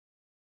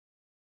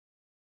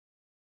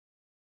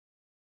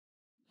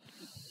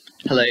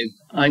Hello,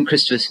 I'm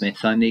Christopher Smith.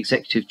 I'm the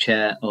Executive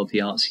Chair of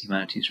the Arts and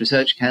Humanities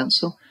Research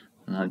Council,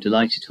 and I'm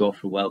delighted to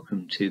offer a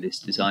welcome to this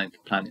Design for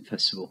Planet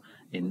Festival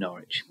in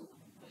Norwich.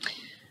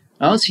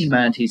 Arts and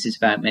Humanities is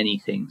about many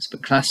things,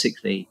 but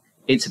classically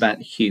it's about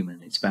the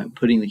human. It's about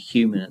putting the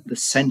human at the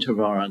centre of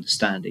our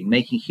understanding,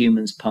 making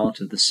humans part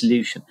of the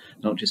solution,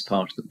 not just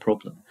part of the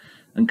problem.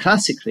 And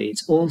classically,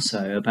 it's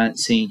also about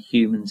seeing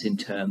humans in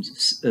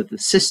terms of the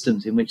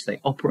systems in which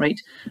they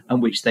operate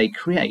and which they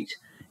create.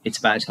 It's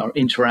about our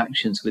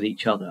interactions with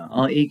each other,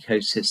 our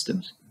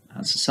ecosystems,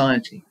 our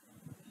society.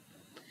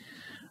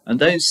 And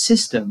those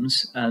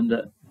systems and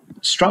the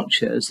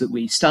structures that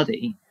we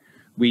study,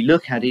 we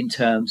look at in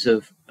terms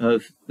of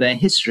their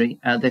history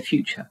and their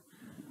future.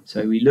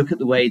 So we look at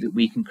the way that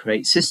we can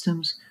create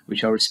systems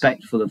which are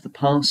respectful of the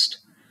past,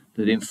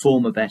 that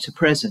inform a better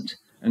present,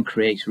 and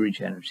create a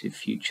regenerative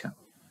future.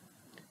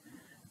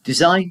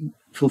 Design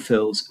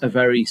fulfills a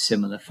very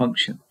similar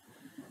function.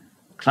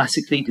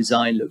 Classically,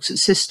 design looks at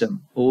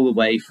system all the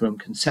way from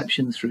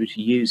conception through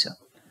to user.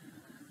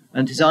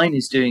 And design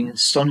is doing an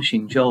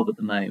astonishing job at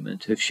the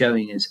moment of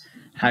showing us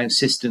how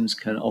systems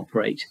can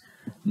operate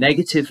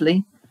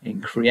negatively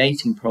in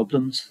creating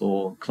problems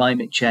for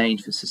climate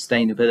change, for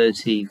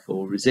sustainability,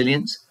 for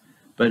resilience,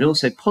 but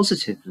also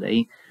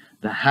positively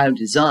how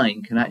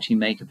design can actually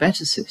make a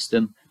better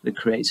system that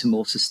creates a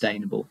more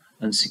sustainable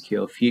and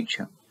secure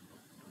future.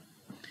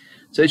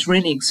 So it's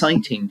really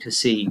exciting to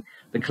see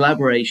the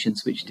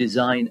collaborations which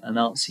design and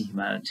arts and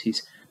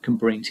humanities can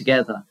bring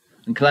together.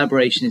 And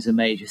collaboration is a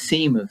major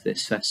theme of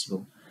this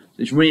festival.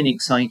 So it's really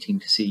exciting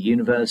to see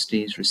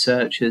universities,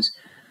 researchers,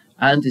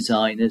 and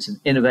designers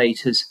and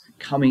innovators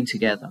coming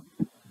together.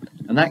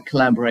 And that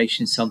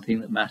collaboration is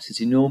something that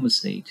matters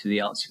enormously to the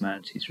Arts and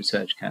Humanities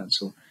Research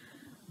Council.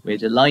 We're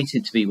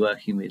delighted to be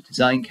working with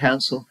Design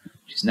Council,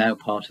 which is now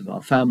part of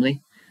our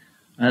family.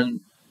 And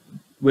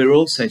we're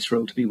also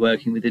thrilled to be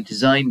working with the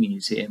Design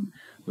Museum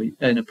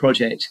in a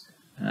project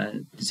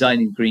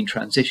Designing Green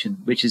Transition,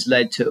 which has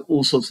led to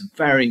all sorts of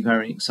very,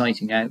 very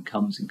exciting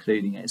outcomes,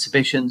 including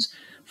exhibitions,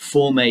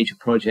 4 major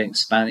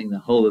projects spanning the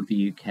whole of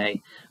the UK,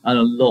 and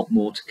a lot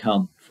more to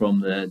come from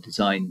the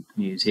Design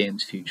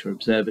Museum's Future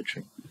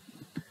Observatory.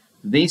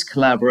 These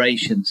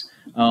collaborations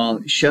are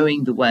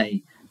showing the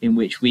way in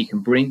which we can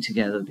bring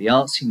together the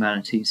arts,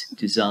 humanities,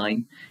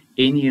 design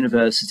in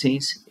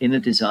universities, in the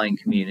design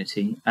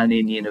community, and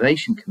in the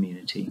innovation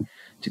community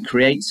to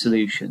create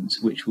solutions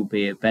which will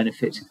be of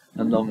benefit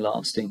and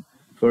long-lasting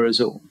for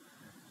us all.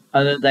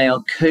 And that they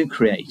are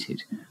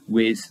co-created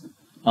with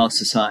our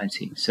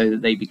society so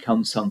that they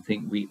become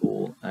something we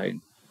all own.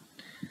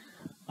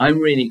 I'm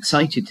really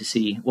excited to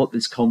see what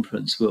this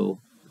conference will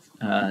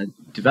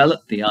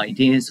develop, the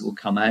ideas that will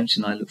come out,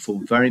 and I look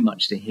forward very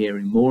much to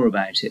hearing more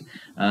about it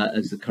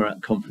as the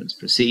current conference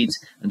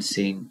proceeds and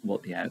seeing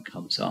what the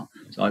outcomes are.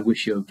 So I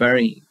wish you a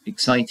very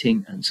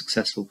exciting and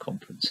successful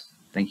conference.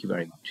 Thank you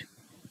very much.